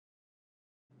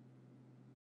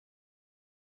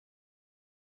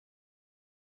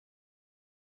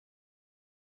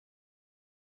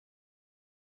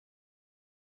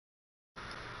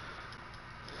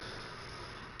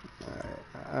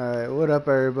Alright, what up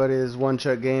everybody? It's One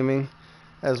Chuck Gaming.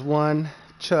 As one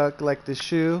Chuck like the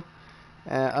shoe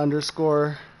at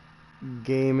underscore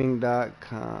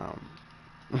gaming.com.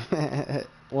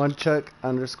 One Chuck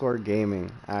underscore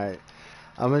gaming. Alright.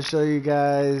 I'm gonna show you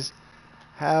guys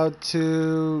how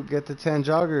to get the 10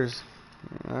 joggers.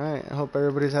 Alright, I hope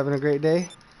everybody's having a great day.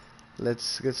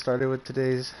 Let's get started with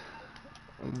today's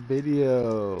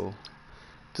video.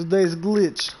 Today's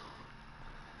glitch.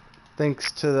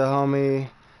 Thanks to the homie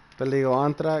Peligro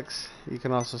Anthrax. You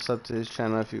can also sub to his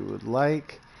channel if you would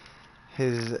like.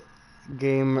 His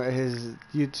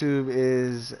YouTube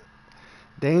is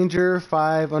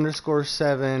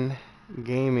Danger5_7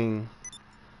 Gaming.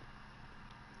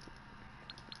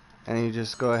 And you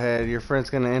just go ahead, your friend's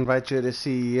gonna invite you to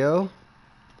CEO.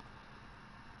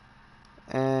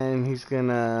 And he's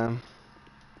gonna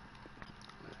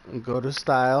go to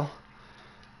style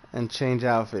and change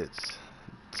outfits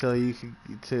till you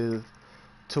can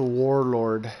to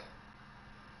warlord.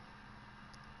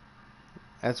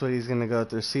 That's what he's gonna go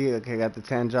through. See, okay, got the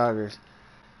 10 joggers.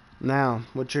 Now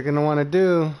what you're gonna want to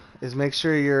do is make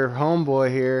sure your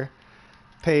homeboy here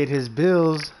paid his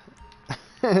bills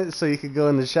so you could go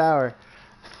in the shower.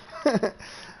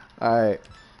 Alright,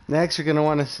 next you're gonna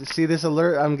want to see this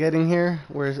alert I'm getting here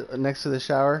where next to the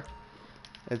shower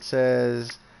it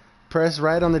says press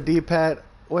right on the D-pad.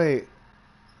 Wait,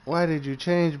 why did you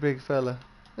change, big fella?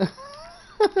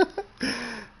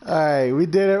 Alright, we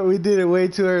did it way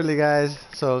too early, guys.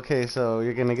 So okay, so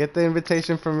you're gonna get the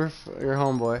invitation from your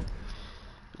homeboy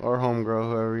or homegirl,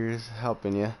 whoever is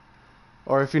helping you.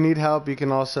 Or if you need help, you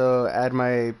can also add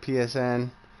my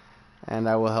PSN and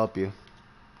I will help you.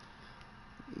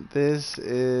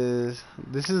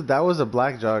 That was a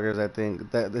black joggers, I think.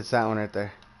 That's that one right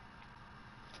there.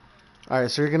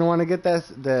 Alright, so you're gonna want to get that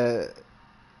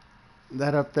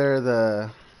up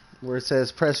there, where it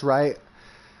says press right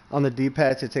on the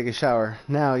D-pad to take a shower.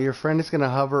 Now your friend is gonna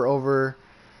hover over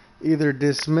either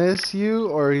dismiss you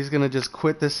or he's gonna just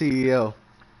quit the CEO.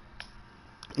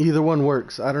 Either one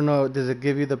works. I don't know, does it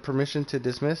give you the permission to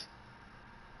dismiss?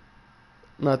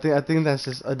 No, I think that's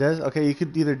just a des. Okay, you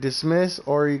could either dismiss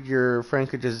or your friend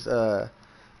could just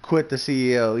quit the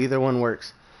CEO. Either one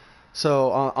works.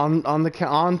 So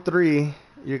on 3,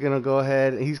 you're gonna go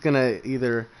ahead. He's gonna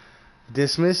either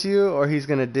dismiss you or he's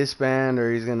gonna disband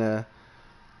or he's gonna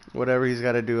whatever he's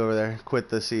got to do over there. Quit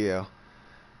the CEO.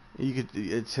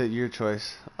 It's your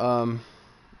choice.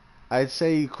 I'd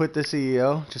say you quit the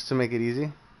CEO just to make it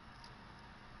easy.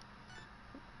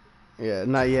 Yeah,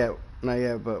 not yet,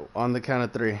 but on the count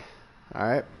of 3. All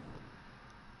right.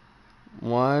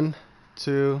 1,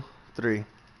 2, 3.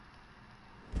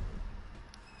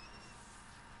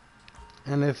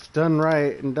 And if done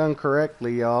right and done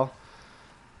correctly, y'all,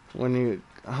 when you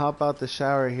hop out the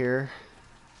shower here,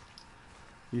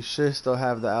 you should still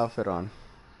have the outfit on.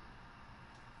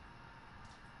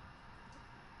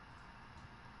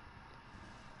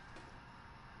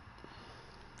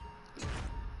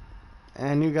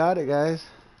 And you got it, guys.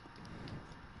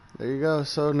 There you go.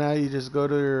 So now you just go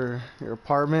to your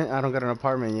apartment. I don't got an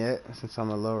apartment yet since I'm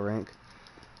a low rank.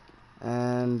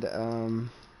 And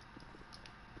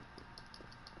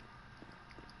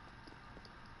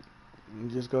you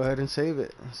just go ahead and save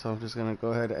it. So I'm just gonna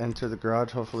go ahead and enter the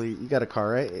garage. Hopefully you got a car,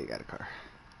 right? Yeah, you got a car.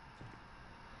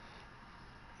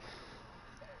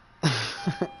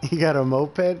 You got a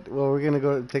moped? Well, we're gonna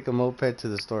go take a moped to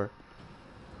the store.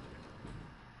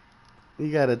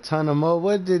 You got a ton of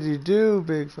What did you do,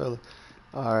 big fella?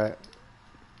 Alright.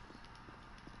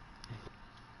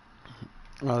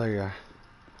 Oh, there you are.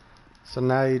 So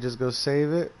now you just go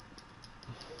save it.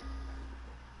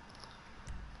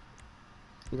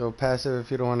 Go passive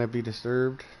if you don't want to be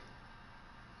disturbed.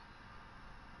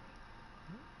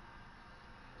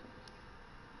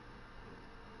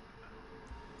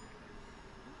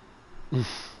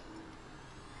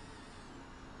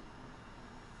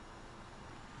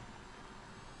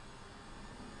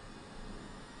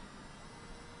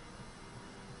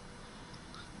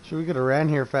 Should we could have ran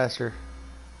here faster?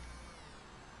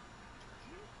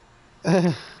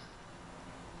 Quite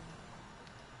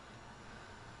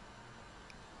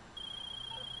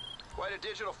a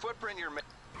digital footprint you're making.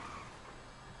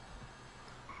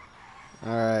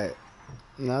 Alright.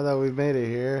 Now that we've made it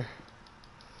here,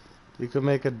 you can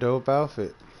make a dope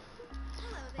outfit.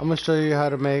 I'm gonna show you how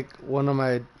to make one of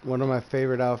my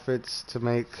favorite outfits to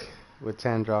make with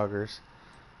 10 joggers.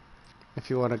 If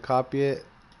you want to copy it,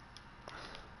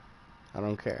 I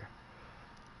don't care.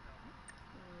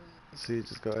 So you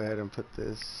just go ahead and put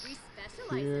this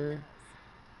here.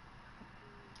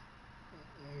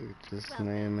 You just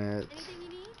name it. Anything you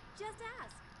need, just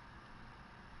ask.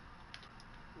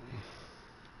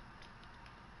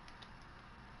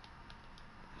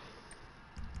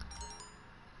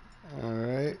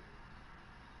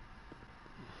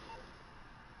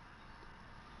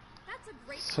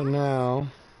 So now,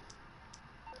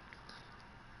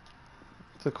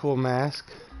 it's a cool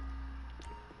mask.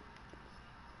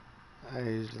 I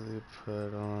usually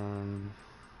put on.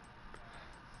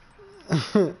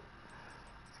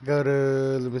 Go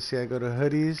to, let me see, I go to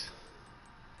hoodies.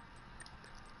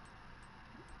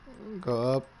 Go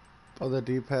up on the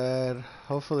D-pad.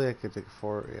 Hopefully I can take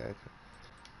forward. Yeah,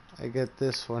 I get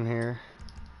this one here.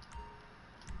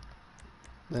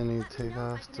 Then you take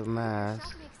off the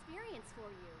mask.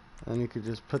 And you could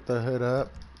just put the hood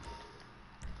up.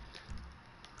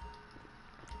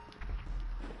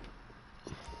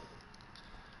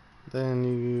 Then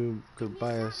you could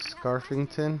buy a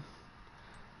Scarfington.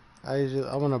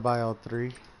 I'm gonna buy all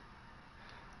three.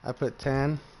 I put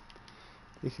 10.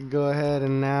 You can go ahead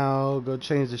and now go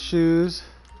change the shoes.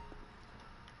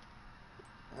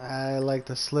 I like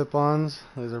the slip-ons.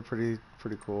 Those are pretty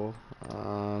cool.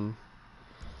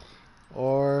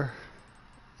 Or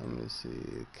let me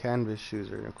see. Canvas shoes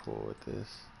are cool with this.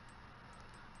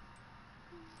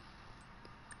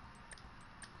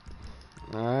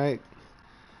 Alright.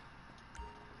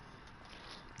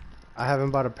 I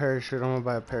haven't bought a parachute. I'm gonna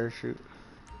buy a parachute.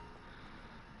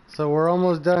 So we're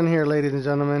almost done here, ladies and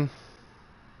gentlemen.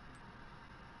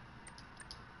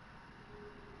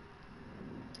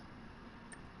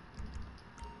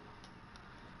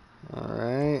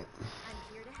 Alright.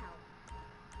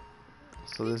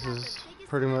 So this is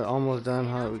pretty much almost done,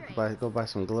 huh? We can go buy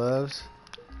some gloves.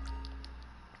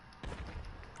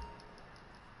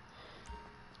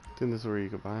 I think this is where you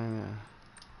can buy them, yeah.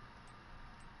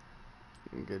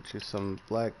 You can get you some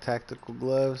black tactical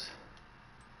gloves.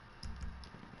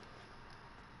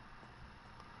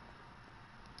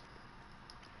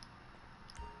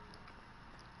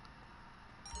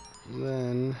 And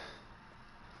then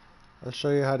I'll show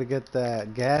you how to get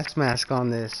that gas mask on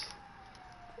this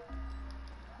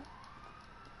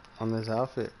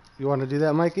outfit. You want to do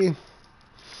that, Mikey?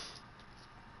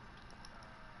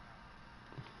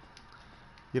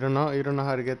 You don't know? You don't know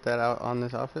how to get that out on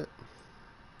this outfit?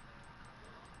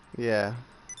 Yeah.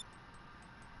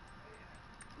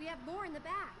 We have more in the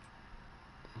back.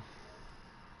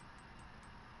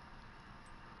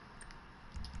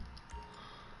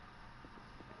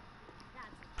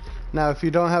 Now, if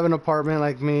you don't have an apartment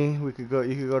like me, you could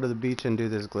go to the beach and do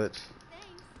this glitch.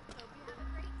 Thanks. Hope you have a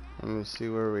great day. Let me see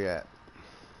where we at.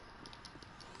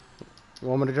 You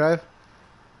want me to drive?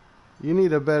 You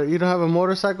don't have a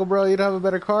motorcycle, bro? You don't have a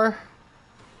better car?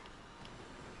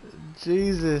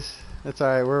 Jesus. That's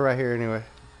alright, we're right here anyway.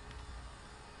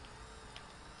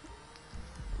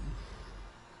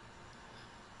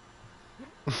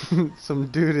 Some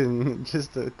dude in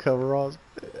just a coveralls.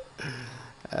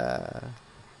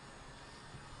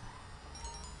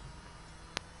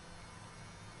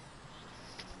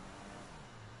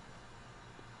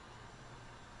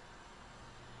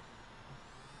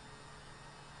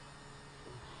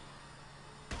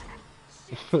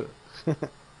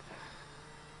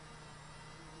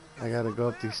 I gotta go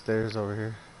up these stairs over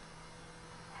here.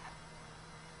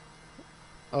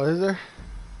 Oh, is there?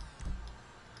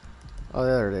 Oh,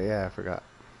 there it is. Yeah, I forgot.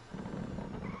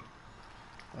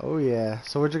 Oh, yeah.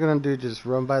 So what you're gonna do, just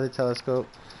run by the telescope,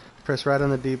 press right on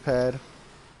the D-pad.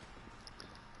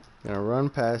 You're gonna run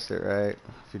past it, right?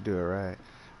 If you do it right.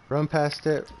 Run past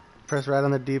it, press right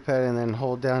on the D-pad, and then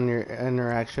hold down your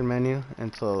interaction menu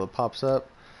until it pops up.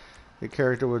 Your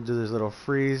character will do this little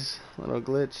freeze, little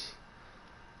glitch.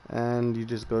 And you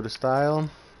just go to style,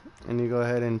 and you go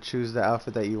ahead and choose the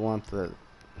outfit that you want the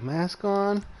mask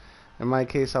on. In my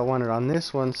case, I want it on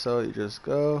this one, so you just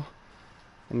go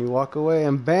and you walk away,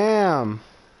 and bam,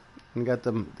 you got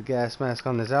the gas mask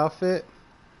on this outfit.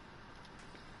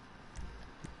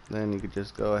 Then you could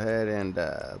just go ahead and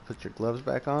put your gloves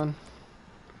back on,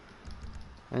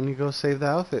 and you go save the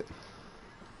outfit.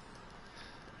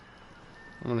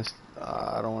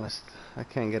 I don't want to. I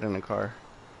can't get in the car.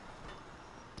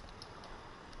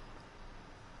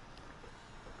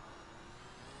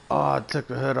 Oh, I took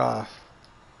the hood off.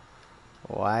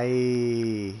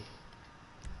 Why?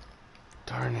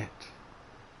 Darn it.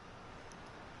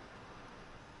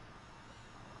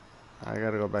 I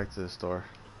gotta go back to the store.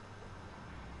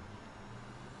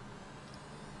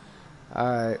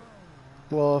 Alright.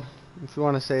 Well, if you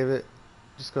want to save it,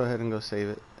 just go ahead and go save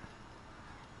it.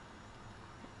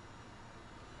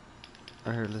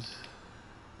 I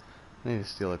need to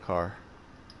steal a car.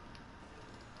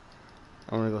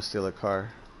 I'm gonna go steal a car.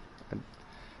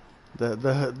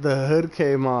 The hood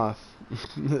came off.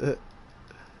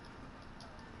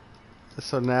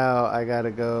 So now I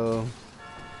gotta go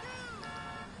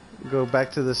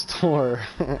back to the store.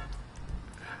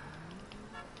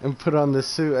 and put on the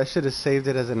suit. I should have saved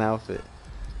it as an outfit.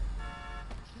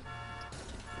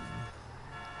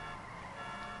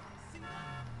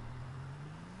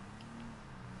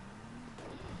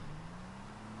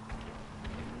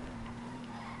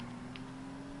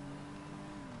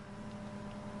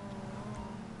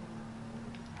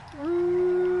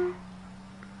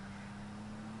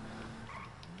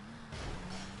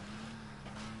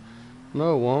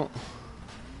 No, it won't.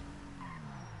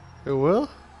 It will?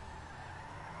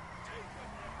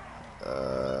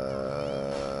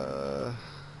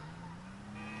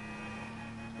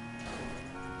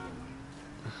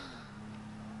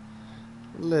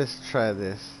 Let's try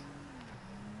this.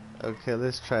 Okay,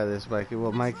 let's try this, Mikey.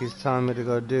 What Mikey's telling me to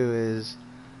go do is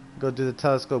go do the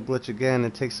telescope glitch again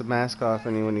and takes the mask off,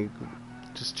 and when you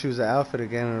just choose the outfit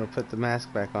again, it'll put the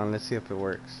mask back on. Let's see if it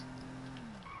works.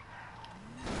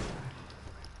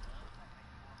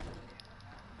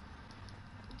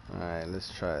 Alright, let's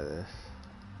try this.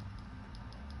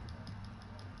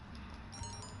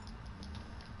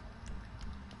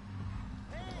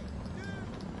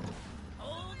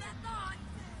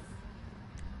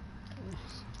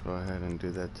 Go ahead and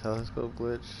do that telescope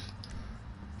glitch.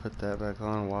 Put that back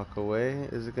on, walk away.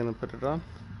 Is it gonna put it on?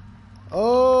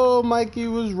 Oh, Mikey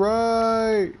was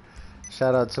right.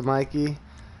 Shout out to Mikey.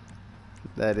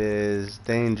 That is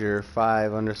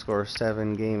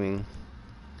Danger5_7 Gaming.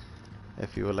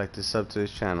 If you would like to sub to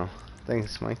his channel.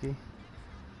 Thanks, Mikey.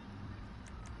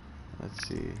 Let's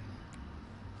see.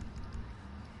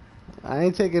 I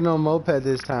ain't taking no moped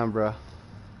this time, bro.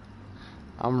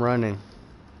 I'm running.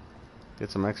 Get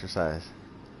some exercise.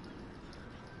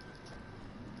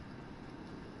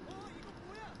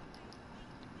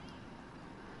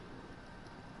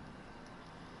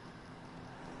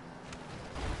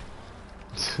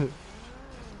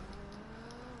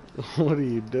 What are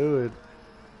you doing?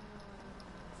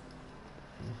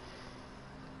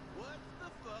 What the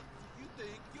fuck do you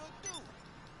think you're doing?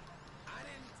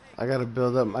 I gotta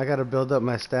build up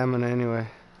my stamina anyway.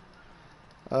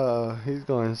 Uh-oh, he's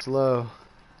going slow.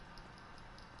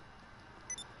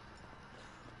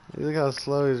 Look how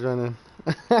slow he's running.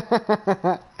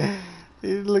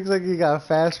 He looks like he got a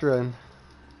fast run.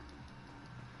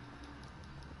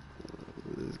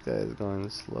 This guy's going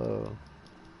slow.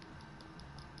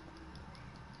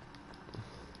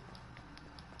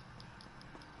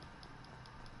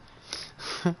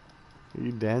 Are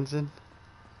you dancing?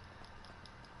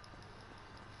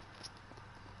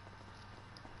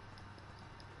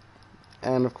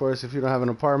 And of course, if you don't have an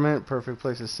apartment, perfect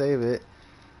place to save it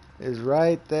is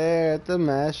right there at the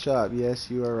mask shop.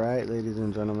 Yes, you are right, ladies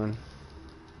and gentlemen.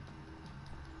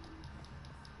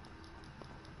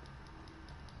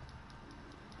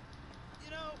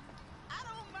 You know, I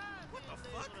don't mind. What the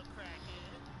fuck?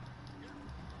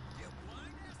 You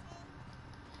blind asshole?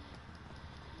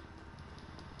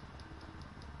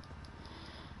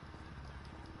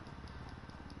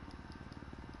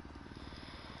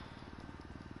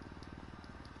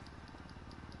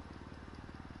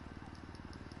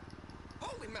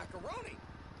 Holy macaroni!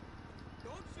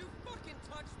 Don't you fucking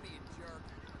touch me, you jerk!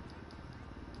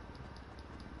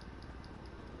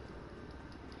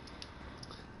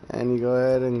 And you go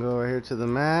ahead and go right here to the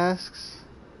masks.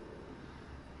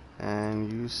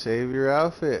 And you save your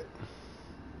outfit.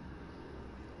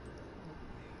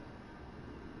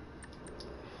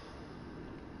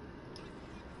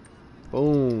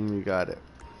 Boom, you got it.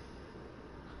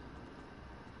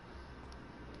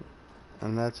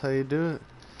 And that's how you do it.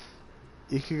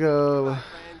 You could go...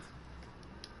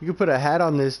 You could put a hat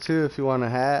on this too if you want a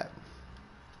hat.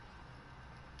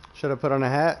 Should I put on a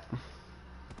hat?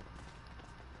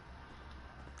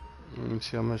 Let me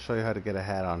see, I'm going to show you how to get a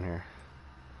hat on here.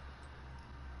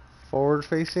 Forward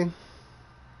facing.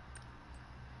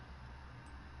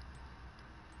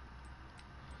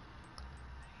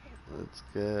 Let's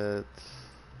get...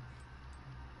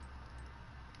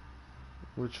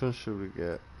 Which one should we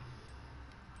get?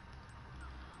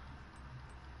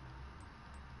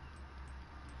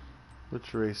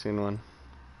 Which racing one?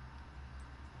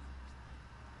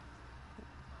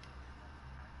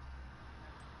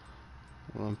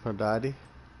 Lampadati.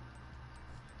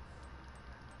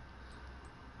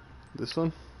 This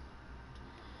one?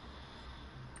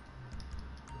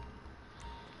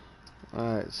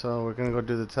 Alright, so we're gonna go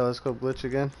do the telescope glitch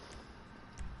again.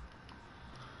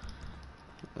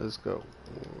 Let's go.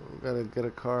 We gotta get a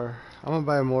car. I'm gonna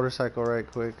buy a motorcycle right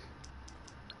quick.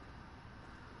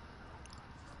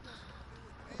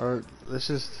 Or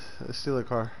let's steal a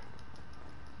car.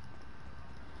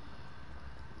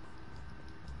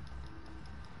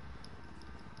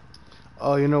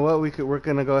 Oh, you know what? We're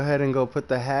gonna go ahead and go put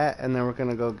the hat, and then we're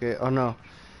gonna go get. Oh no,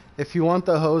 If you want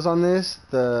the hose on this,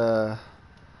 the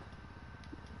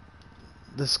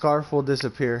scarf will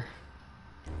disappear.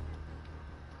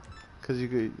 Cause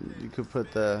you could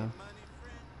put the.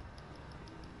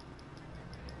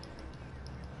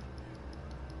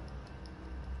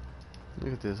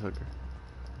 Look at this hooker.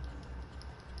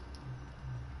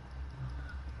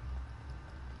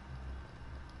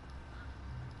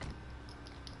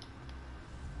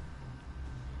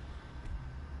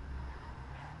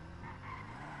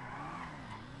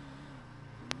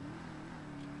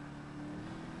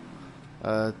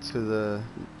 To the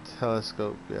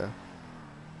telescope, yeah.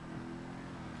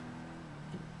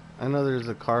 I know there's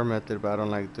a car method, but I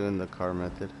don't like doing the car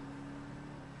method.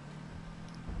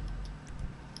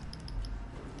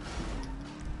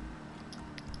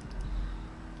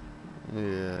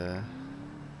 Yeah.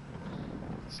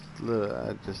 Look,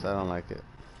 I don't like it.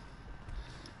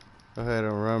 Go ahead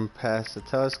and run past the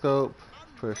telescope.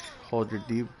 Push, hold your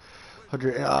deep,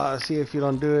 see if you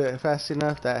don't do it fast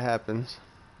enough, that happens.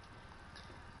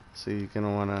 So you're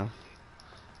gonna wanna,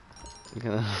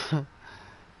 the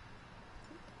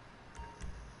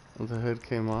hood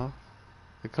came off.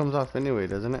 It comes off anyway,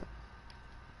 doesn't it?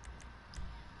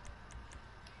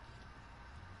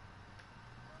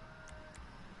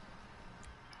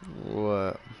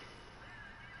 What?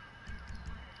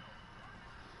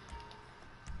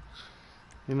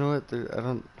 You know what? I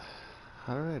don't.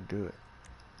 How did I do it?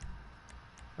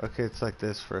 Okay, it's like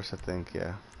this first, I think.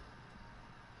 Yeah.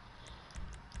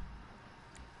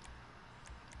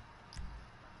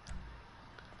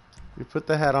 You put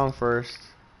the hat on first,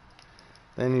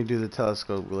 then you do the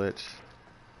telescope glitch.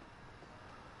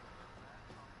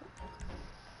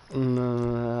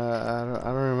 No, I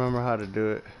don't remember how to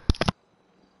do it.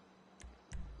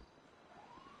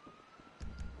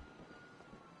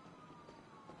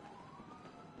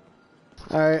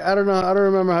 Alright, I don't know. I don't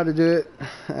remember how to do it.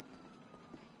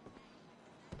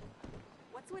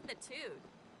 What's with the toot?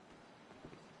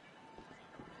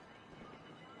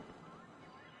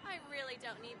 I really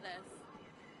don't need this.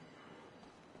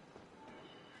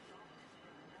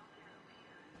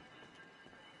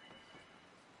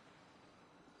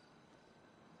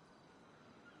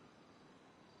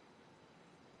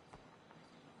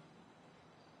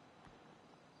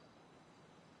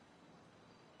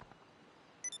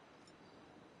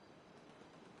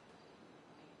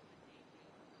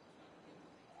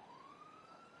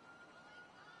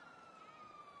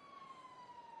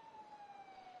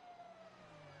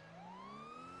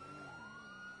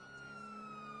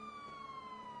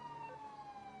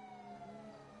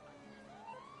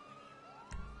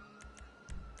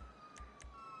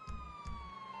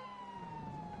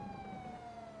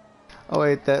 Oh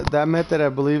wait, that method, I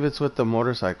believe it's with the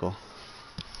motorcycle.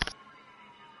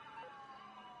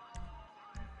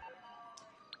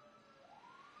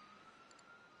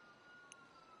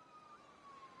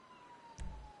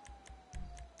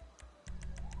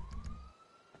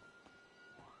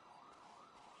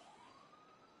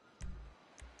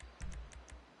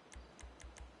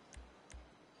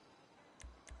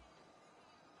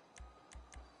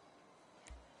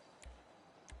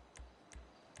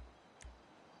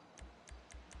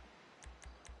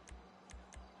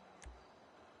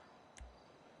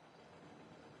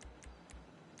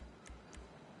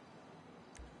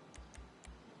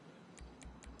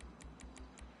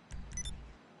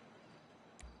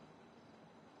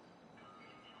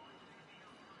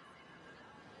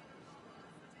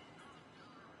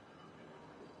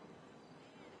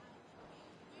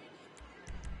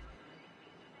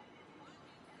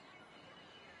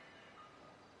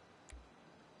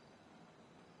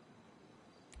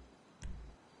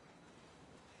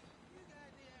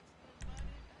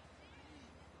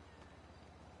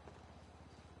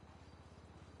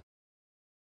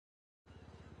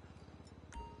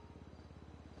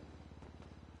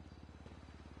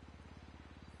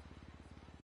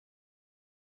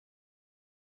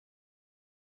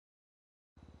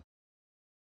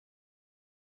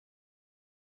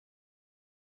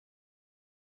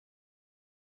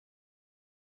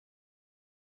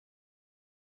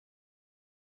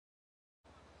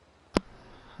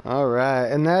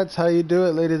 Alright, and that's how you do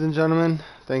it, ladies and gentlemen.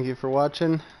 Thank you for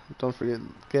watching. Don't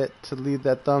forget to leave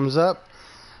that thumbs up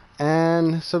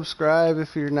and subscribe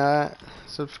if you're not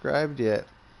subscribed yet.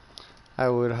 I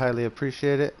would highly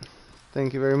appreciate it.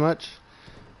 Thank you very much.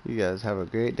 You guys have a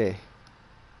great day.